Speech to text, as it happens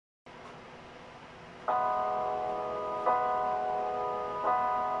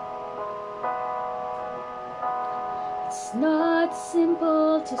It's not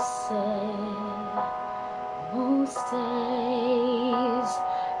simple to say. Most days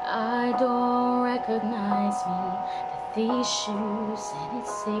I don't recognize me, that these shoes and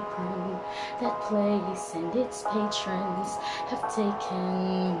its apron, that place and its patrons have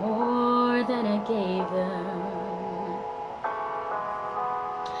taken more than I gave them.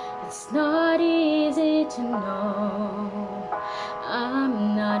 It's not easy to know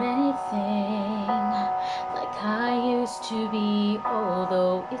I'm not anything like I used to be,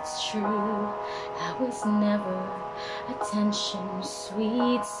 although it's true I was never attention's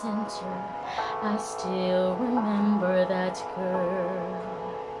sweet center. I still remember that girl.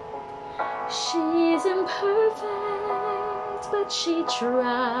 She's imperfect, but she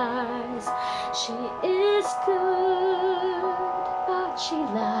tries. She is good, but she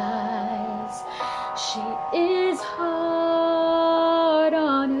lies. She is hard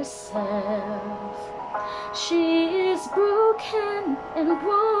on herself. She is broken and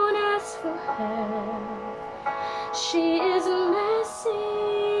won't ask for help. She is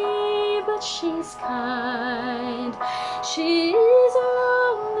messy, but she's kind. She is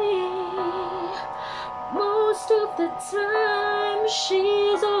lonely most of the time.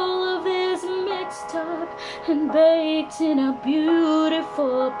 She's all of this mixed up and baked in a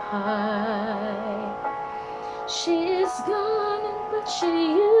beautiful pie. She is gone, but she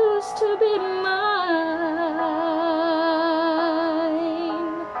used to be mine.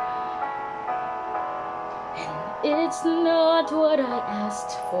 It's not what I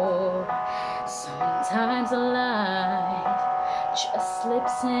asked for. Sometimes life just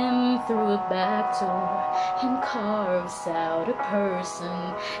slips in through a back door and carves out a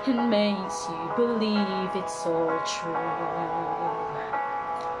person and makes you believe it's all true.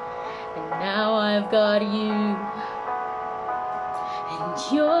 And now I've got you, and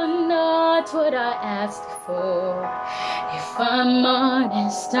you're not what I asked for. If I'm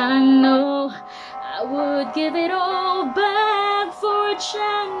honest, I know I would give it all back for a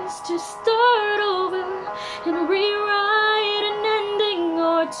chance to start over and rewrite an ending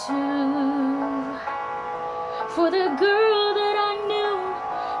or two. For the girl that I knew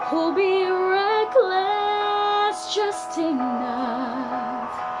who'll be reckless just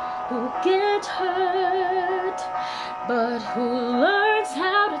enough, who'll get hurt, but who learns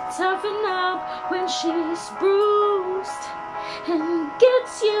how to toughen up when she's bruised and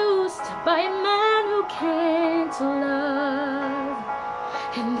gets used by a man who can't love.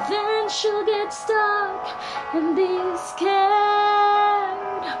 And then she'll get stuck and be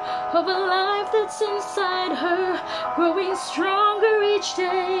scared of a life that's inside her, growing stronger each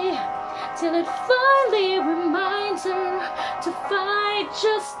day, till it finally reminds her to fight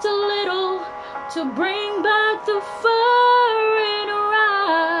just a little, to bring back the fire in her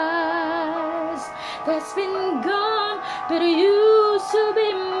eyes that's been gone but used to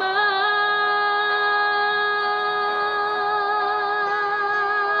be mine.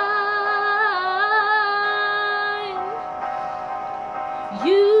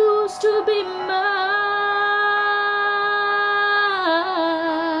 Used to be mine.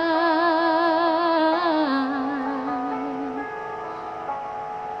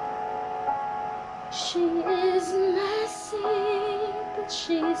 She is messy, but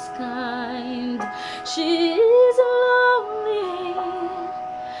she's kind. She is lonely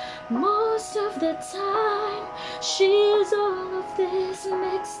most of the time. She's all of this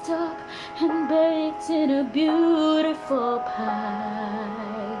mixed up and baked in a beautiful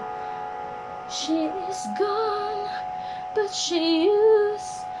pie. She is gone, but she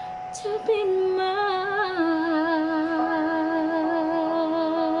used to be mine.